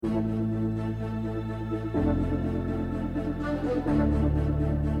Welcome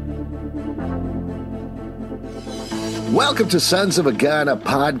to Sons of a Gun, a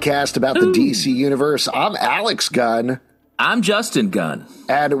podcast about the DC Universe. I'm Alex Gunn. I'm Justin Gunn.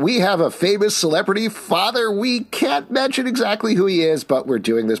 And we have a famous celebrity father. We can't mention exactly who he is, but we're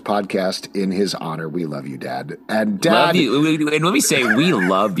doing this podcast in his honor. We love you, Dad. And Dad... Love you. And let me say, we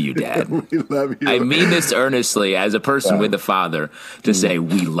love you, Dad. We love you. I mean this earnestly as a person with a father to say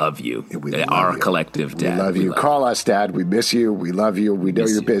we love you. Our collective Dad. We love you. Call us, Dad. We miss you. We love you. We know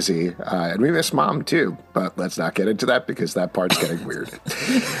you're busy. And we miss Mom, too. But let's not get into that because that part's getting weird.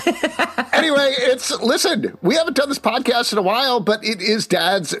 Anyway, listen, we haven't done this podcast in a while, but it is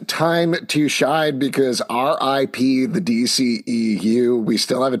Dad's time to shine because R.I.P. the DCEU. We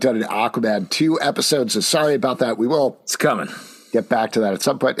still haven't done an Aquaman 2 episode, so sorry about that. We will. It's coming. Get back to that at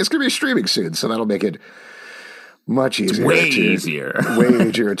some point. It's going to be streaming soon, so that'll make it much easier. Way easier. Way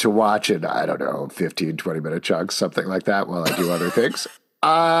easier to watch in, I don't know, 15, 20-minute chunks, something like that while I do other things.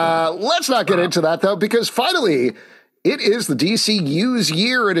 Let's not get into that, though, because finally... it is the DCU's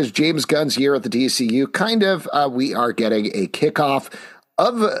year. It is James Gunn's year at the DCU. Kind of, we are getting a kickoff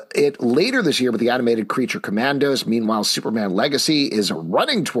of it later this year with the animated Creature Commandos. Meanwhile, Superman Legacy is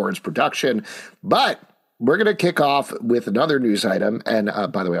running towards production. But we're going to kick off with another news item. And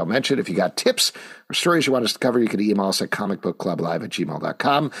by the way, I'll mention if you got tips or stories you want us to cover, you can email us at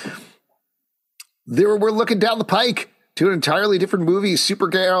comicbookclublive@gmail.com. We're looking down the pike to an entirely different movie,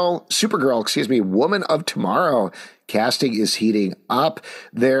 Supergirl, Woman of Tomorrow. Casting is heating up.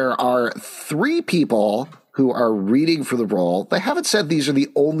 There are 3 people who are reading for the role. They haven't said these are the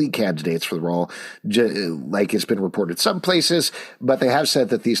only candidates for the role, like it's been reported some places, but they have said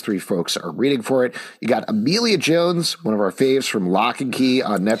that these 3 folks are reading for it. You got Emilia Jones, one of our faves from Lock and Key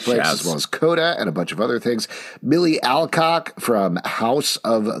on Netflix, as well as Coda and a bunch of other things. Millie Alcock from House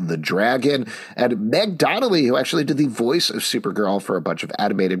of the Dragon, and Meg Donnelly, who actually did the voice of Supergirl for a bunch of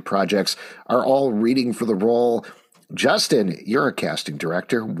animated projects, are all reading for the role. Justin, you're a casting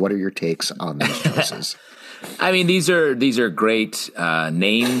director. What are your takes on these choices? I mean, these are great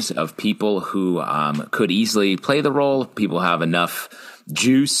names of people who could easily play the role. People have enough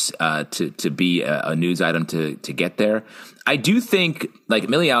juice to be a news item to get there. I do think, like,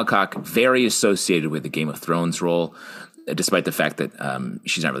 Millie Alcock, very associated with the Game of Thrones role, despite the fact that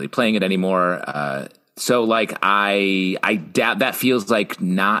she's not really playing it anymore. So, like, I doubt that feels like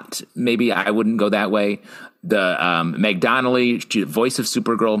not, maybe I wouldn't go that way. The Meg Donnelly, voice of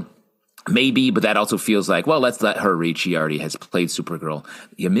Supergirl, maybe, but that also feels like, well, let's let her read. She already has played Supergirl.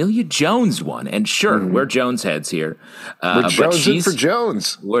 The Emilia Jones one, and sure, we're Jones heads here. We're Jonesing for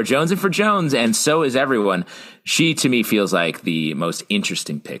Jones. We're Jonesing for Jones, and so is everyone. She, to me, feels like the most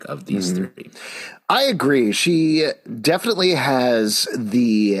interesting pick of these 3. I agree. She definitely has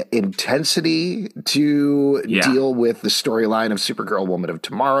the intensity to deal with the storyline of Supergirl, Woman of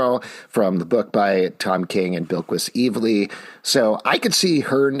Tomorrow from the book by Tom King and Bilquis Evely. So I could see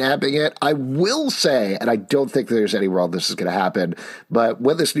her nabbing it. I will say, and I don't think there's any world this is going to happen, but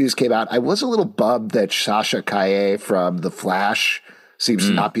when this news came out, I was a little bummed that Sasha Calle from The Flash seems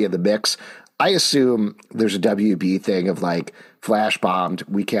to not be in the mix. I assume there's a WB thing of like, Flash bombed,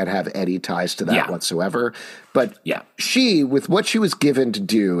 we can't have any ties to that whatsoever. But she, with what she was given to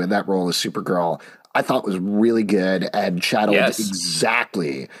do in that role as Supergirl, I thought was really good and channeled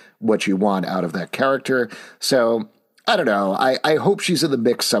exactly what you want out of that character. So, I don't know. I hope she's in the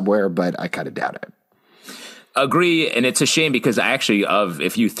mix somewhere, but I kind of doubt it. Agree, and it's a shame because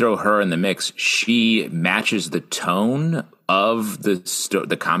if you throw her in the mix, she matches the tone of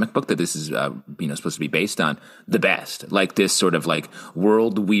the comic book that this is supposed to be based on the best. Like this sort of like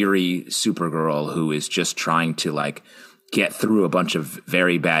world weary Supergirl who is just trying to like get through a bunch of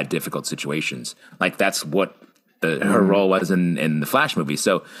very bad, difficult situations. Like that's what her role was in the Flash movie.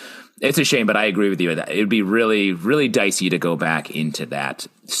 So it's a shame, but I agree with you that it would be really, really dicey to go back into that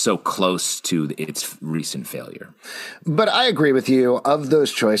so close to its recent failure. But I agree with you. Of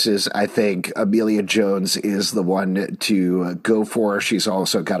those choices, I think Emilia Jones is the one to go for. She's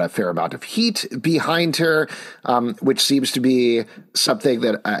also got a fair amount of heat behind her, which seems to be something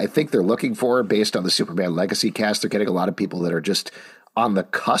that I think they're looking for based on the Superman Legacy cast. They're getting a lot of people that are just on the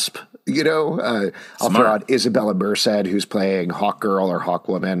cusp, I'll throw out Isabella Merced, who's playing Hawkgirl or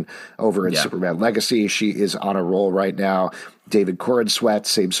Hawkwoman over in Superman Legacy. She is on a roll right now. David Corenswet,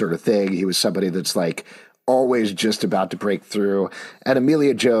 same sort of thing. He was somebody that's like always just about to break through. And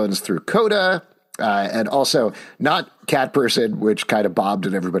Emilia Jones through Coda, and also not Cat Person, which kind of bombed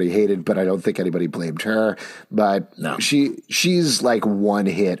and everybody hated, but I don't think anybody blamed her. But no. She's like one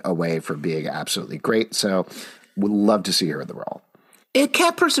hit away from being absolutely great. So would love to see her in the role.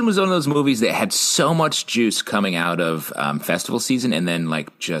 Cat Person was one of those movies that had so much juice coming out of festival season and then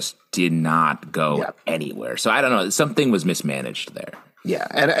like just did not go anywhere. So I don't know. Something was mismanaged there. Yeah.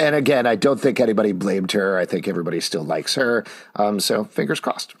 And again, I don't think anybody blamed her. I think everybody still likes her. So fingers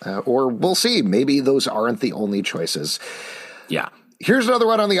crossed. Or we'll see. Maybe those aren't the only choices. Yeah. Here's another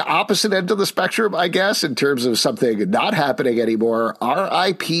one on the opposite end of the spectrum, I guess, in terms of something not happening anymore.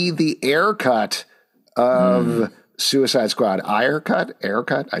 R.I.P. the Ayer Cut of Suicide Squad. Ayer Cut?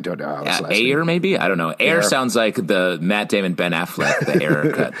 I don't know how it's last Ayer, name. maybe? I don't know. Ayer sounds like the Matt Damon, Ben Affleck, the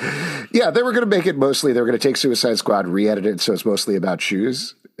Ayer Cut. Yeah, they were going to make it mostly, they were going to take Suicide Squad, re-edit it so it's mostly about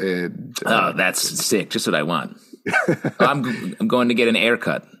shoes. And, that's sick. Just what I want. I'm going to get an Ayer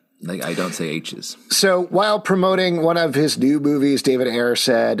Cut. Like, I don't say H's. So while promoting one of his new movies, David Ayer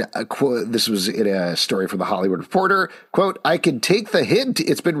said, quote, this was in a story from The Hollywood Reporter, quote, "I can take the hint.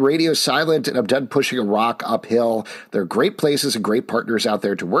 It's been radio silent and I'm done pushing a rock uphill. There are great places and great partners out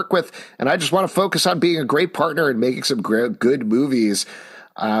there to work with. And I just want to focus on being a great partner and making some good movies."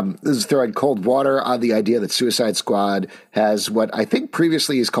 This is throwing cold water on the idea that Suicide Squad has what I think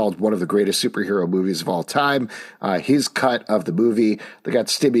previously is called one of the greatest superhero movies of all time. His cut of the movie that got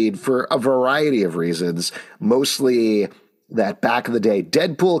stymied for a variety of reasons, mostly that back in the day,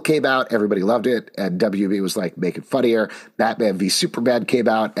 Deadpool came out, everybody loved it, and WB was like, make it funnier. Batman v Superman came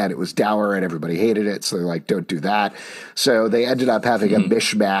out, and it was dour, and everybody hated it, so they're like, don't do that. So they ended up having a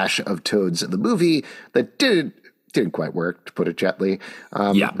mishmash of tones in the movie that didn't quite work, to put it gently.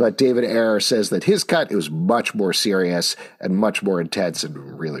 But David Ayer says that his cut, it was much more serious and much more intense and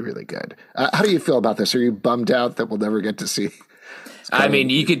really, really good. How do you feel about this? Are you bummed out that we'll never get to see? I mean,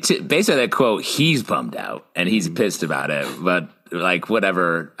 you could based on that quote, he's bummed out and he's pissed about it, but like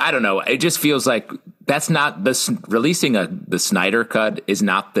whatever, I don't know. It just feels like that's not releasing the Snyder cut is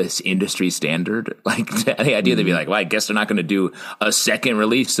not this industry standard. Like the idea they'd be like, well, I guess they're not going to do a second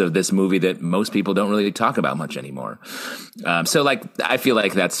release of this movie that most people don't really talk about much anymore. So like, I feel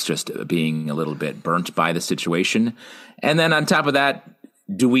like that's just being a little bit burnt by the situation. And then on top of that,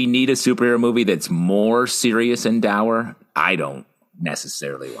 do we need a superhero movie that's more serious and dour? I don't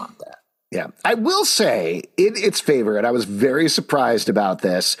necessarily want that. Yeah, I will say in its favor, and I was very surprised about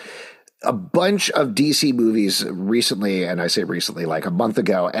this, a bunch of DC movies recently, and I say recently, like a month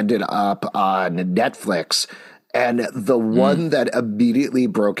ago, ended up on Netflix, and the one that immediately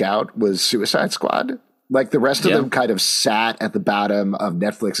broke out was Suicide Squad. Like the rest of them kind of sat at the bottom of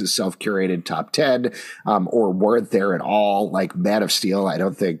Netflix's self-curated top 10 or weren't there at all. Like Man of Steel, I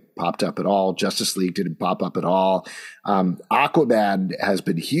don't think popped up at all. Justice League didn't pop up at all. Aquaman has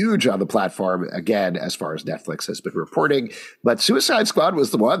been huge on the platform, again, as far as Netflix has been reporting. But Suicide Squad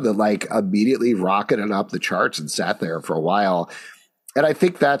was the one that like immediately rocketed up the charts and sat there for a while. And I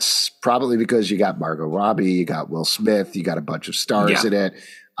think that's probably because you got Margot Robbie, you got Will Smith, you got a bunch of stars in it.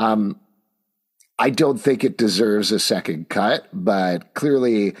 I don't think it deserves a second cut, but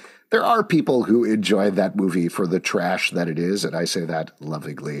clearly there are people who enjoy that movie for the trash that it is, and I say that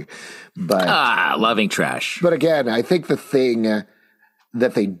lovingly. But loving trash. But again, I think the thing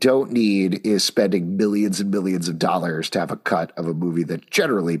that they don't need is spending millions and millions of dollars to have a cut of a movie that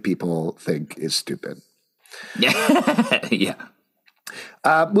generally people think is stupid. Yeah.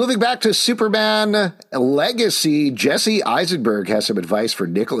 Moving back to Superman Legacy, Jesse Eisenberg has some advice for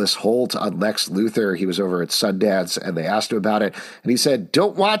Nichola Hoult on Lex Luthor. He was over at Sundance, and they asked him about it, and he said,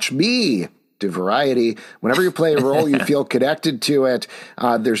 "Don't watch me." To Variety, whenever you play a role, you feel connected to it.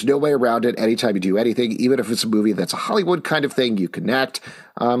 There's no way around it. Anytime you do anything, even if it's a movie that's a Hollywood kind of thing, you connect.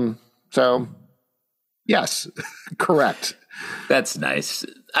 So, yes, correct. That's nice.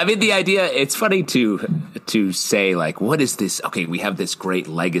 I mean, the idea, it's funny to say, like, what is this? Okay, we have this great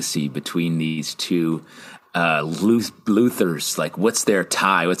legacy between these two Luthors. Like, what's their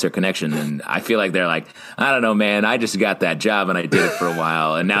tie? What's their connection? And I feel like they're like, I don't know, man. I just got that job and I did it for a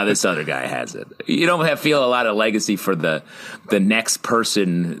while, and now this other guy has it. You don't feel a lot of legacy for the next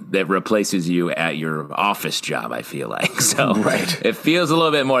person that replaces you at your office job, I feel like. So It feels a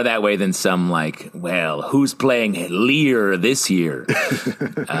little bit more that way than some like, well, who's playing Lear this year?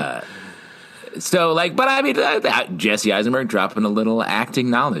 So like, but I mean, Jesse Eisenberg dropping a little acting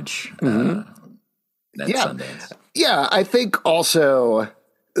knowledge. Sundance. Yeah, I think also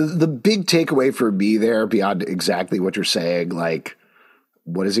the big takeaway for me there, beyond exactly what you're saying, like,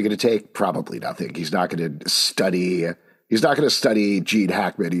 what is he going to take? Probably nothing. He's not going to study. He's not going to study Gene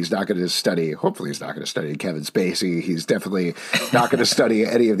Hackman. He's not going to study. Hopefully, he's not going to study Kevin Spacey. He's definitely not going to study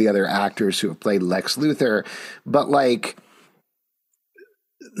any of the other actors who have played Lex Luthor. But like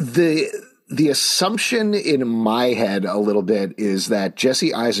the assumption in my head a little bit is that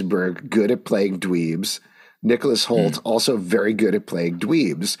Jesse Eisenberg, good at playing dweebs, Nicholas Hoult, also very good at playing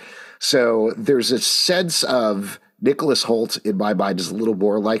dweebs. So there's a sense of Nicholas Hoult, in my mind, is a little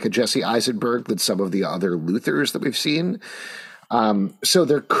more like a Jesse Eisenberg than some of the other Luthors that we've seen. So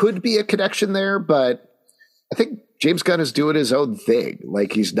there could be a connection there, but I think James Gunn is doing his own thing.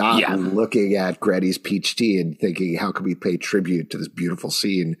 Like, he's not looking at Granny's peach tea and thinking, how can we pay tribute to this beautiful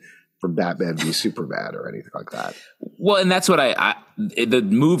scene from Batman v Superman or anything like that. Well, and that's what the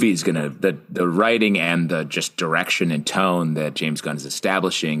movie's gonna, the writing and the just direction and tone that James Gunn is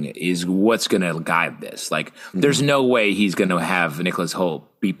establishing is what's gonna guide this. Like, there's no way he's gonna have Nicholas Hoult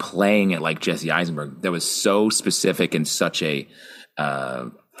be playing it like Jesse Eisenberg. That was so specific and such a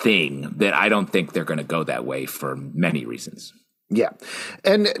thing that I don't think they're gonna go that way for many reasons. Yeah.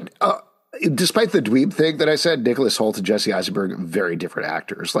 And despite the dweeb thing that I said, Nicholas Hoult and Jesse Eisenberg, very different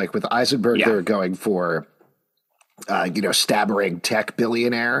actors. Like, with Eisenberg, they're going for, stammering tech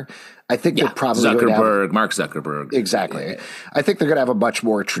billionaire. I think they're probably Mark Zuckerberg. Exactly. Yeah. I think they're going to have a much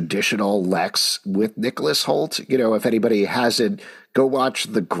more traditional Lex with Nicholas Hoult. If anybody hasn't, go watch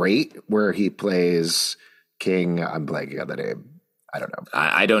The Great, where he plays King. I'm blanking on the name. I don't know.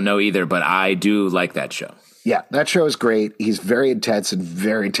 I don't know either, but I do like that show. Yeah, that show is great. He's very intense and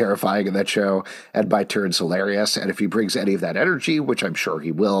very terrifying in that show, and by turns hilarious. And if he brings any of that energy, which I'm sure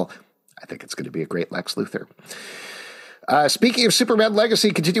he will, I think it's going to be a great Lex Luthor. Speaking of Superman Legacy,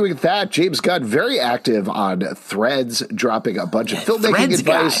 continuing with that, James Gunn, very active on Threads, dropping a bunch of filmmaking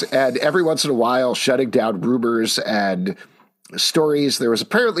advice, and every once in a while shutting down rumors and stories. There was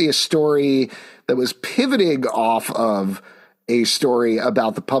apparently a story that was pivoting off of a story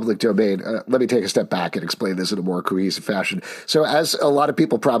about the public domain. Let me take a step back and explain this in a more cohesive fashion. So, as a lot of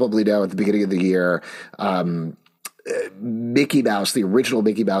people probably know, at the beginning of the year, Mickey Mouse, the original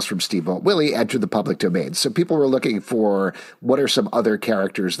Mickey Mouse from Steamboat Willie, entered the public domain. So people were looking for what are some other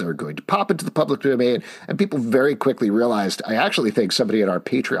characters that are going to pop into the public domain, and people very quickly realized, I actually think somebody in our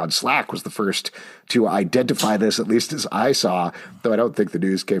Patreon Slack was the first to identify this, at least as I saw, though I don't think the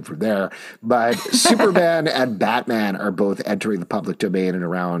news came from there. But Superman and Batman are both entering the public domain in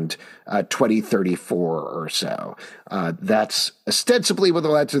around 2034 or so. That's ostensibly when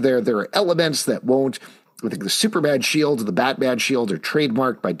they'll enter there. There are elements that won't. I think the Superman shield and the Batman shield are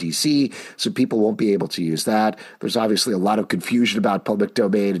trademarked by DC, so people won't be able to use that. There's obviously a lot of confusion about public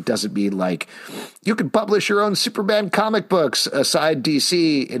domain. It doesn't mean, like, you can publish your own Superman comic books aside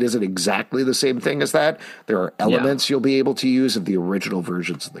DC. It isn't exactly the same thing as that. There are elements you'll be able to use of the original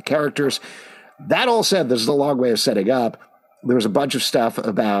versions of the characters. That all said, this is a long way of setting up. There was a bunch of stuff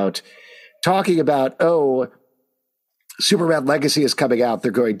about talking about, Superman Legacy is coming out.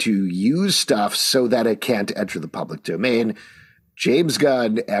 They're going to use stuff so that it can't enter the public domain. James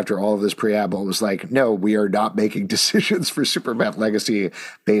Gunn, after all of this preamble, was like, no, we are not making decisions for Superman Legacy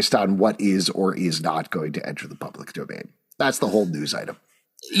based on what is or is not going to enter the public domain. That's the whole news item.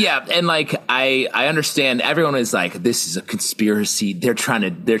 Yeah, and like I understand everyone is like, this is a conspiracy. They're trying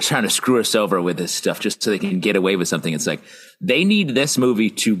to screw us over with this stuff just so they can get away with something. It's like, they need this movie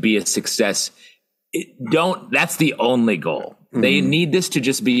to be a success. That's the only goal. They need this to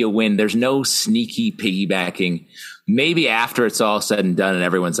just be a win. There's no sneaky piggybacking. Maybe after it's all said and done and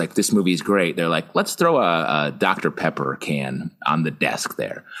everyone's like, this movie's great, they're like, let's throw a Dr. Pepper can on the desk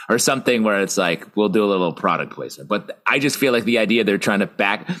there or something where it's like, we'll do a little product placement. But I just feel like the idea they're trying to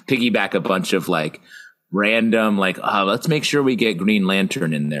piggyback a bunch of like random, like, let's make sure we get Green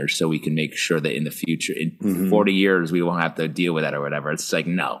Lantern in there so we can make sure that in the future, in 40 years, we won't have to deal with that or whatever. It's like,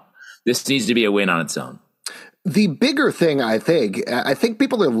 no. This needs to be a win on its own. The bigger thing, I think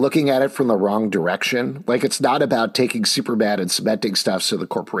people are looking at it from the wrong direction. Like, it's not about taking Superman and cementing stuff so the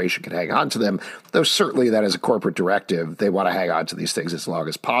corporation can hang on to them, though certainly that is a corporate directive. They want to hang on to these things as long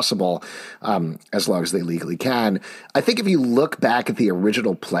as possible, as long as they legally can. I think if you look back at the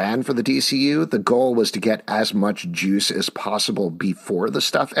original plan for the DCU, the goal was to get as much juice as possible before the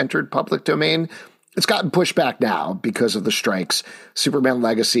stuff entered public domain. It's gotten pushed back now because of the strikes. Superman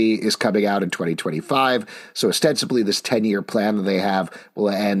Legacy is coming out in 2025. So ostensibly this 10-year plan that they have will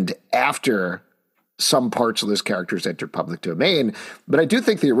end after some parts of those characters enter public domain. But I do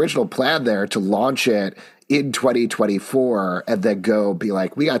think the original plan there to launch it in 2024 and then go be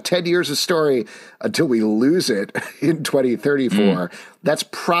like, we got 10 years of story until we lose it in 2034. That's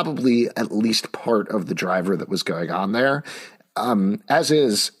probably at least part of the driver that was going on there. As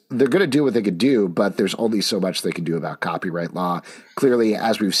is, they're going to do what they could do, but there's only so much they can do about copyright law. Clearly,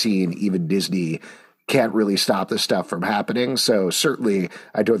 as we've seen, even Disney can't really stop this stuff from happening. So certainly,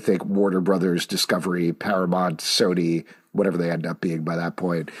 I don't think Warner Brothers, Discovery, Paramount, Sony, whatever they end up being by that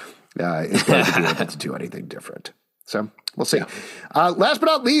point, is going to be able to do anything different. So we'll see. Last but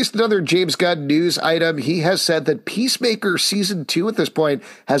not least, another James Gunn news item. He has said that Peacemaker Season 2 at this point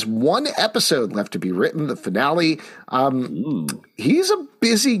has one episode left to be written, the finale. He's a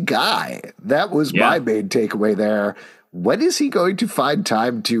busy guy. That was my main takeaway there. When is he going to find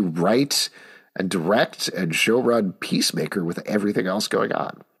time to write and direct and showrun Peacemaker with everything else going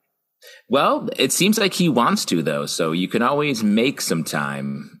on? Well, it seems like he wants to, though, so you can always make some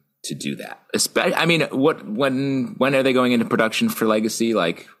time to do that. I mean, when are they going into production for Legacy?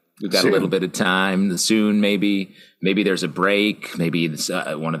 Like, we've got a little bit of time soon. Maybe there's a break. Maybe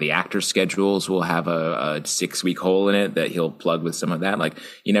one of the actors' schedules will have a 6-week hole in it that he'll plug with some of that. Like,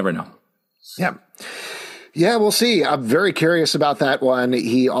 you never know. Yeah, we'll see. I'm very curious about that one.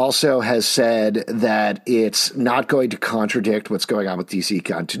 He also has said that it's not going to contradict what's going on with DC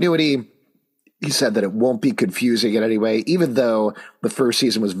continuity. He said that it won't be confusing in any way, even though the first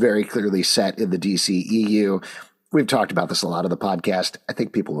season was very clearly set in the DC EU. We've talked about this a lot on the podcast. I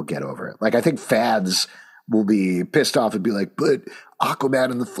think people will get over it. Like, I think fans will be pissed off and be like, but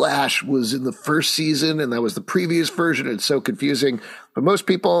Aquaman and the Flash was in the first season and that was the previous version. It's so confusing. But most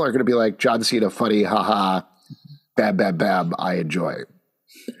people are going to be like, John Cena, funny, haha, bam, bam, bam, I enjoy it.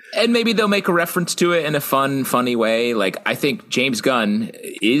 And maybe they'll make a reference to it in a funny way. Like, I think James Gunn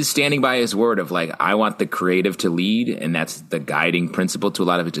is standing by his word of, like, I want the creative to lead, and that's the guiding principle to a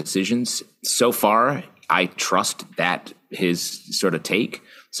lot of his decisions. So far, I trust that his sort of take.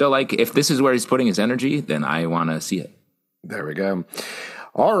 So, like, if this is where he's putting his energy, then I want to see it. There we go.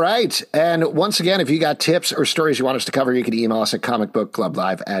 All right. And once again, if you got tips or stories you want us to cover, you can email us at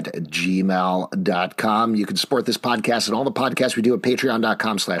comicbookclublive@gmail.com. You can support this podcast and all the podcasts we do at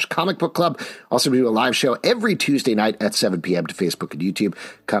patreon.com/comicbookclub. Also, we do a live show every Tuesday night at 7 p.m. to Facebook and YouTube.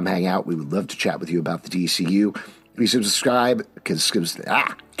 Come hang out. We would love to chat with you about the DCU. You subscribe, can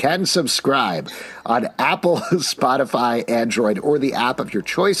subscribe on Apple, Spotify, Android, or the app of your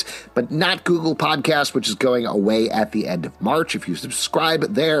choice, but not Google Podcasts, which is going away at the end of March. If you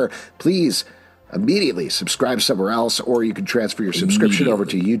subscribe there, please immediately subscribe somewhere else, or you can transfer your subscription over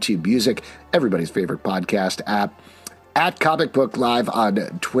to YouTube Music, everybody's favorite podcast app. At Comic Book Live on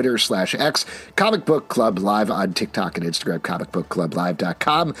Twitter/X, Comic Book Club Live on TikTok and Instagram,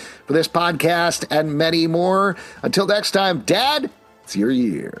 comicbookclublive.com for this podcast and many more. Until next time, Dad, it's your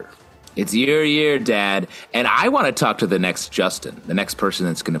year. It's your year, Dad. And I want to talk to the next Justin, the next person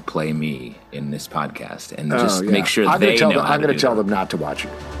that's going to play me in this podcast, and just make sure they know how to do it. I'm going to tell them not to watch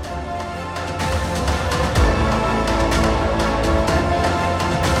it.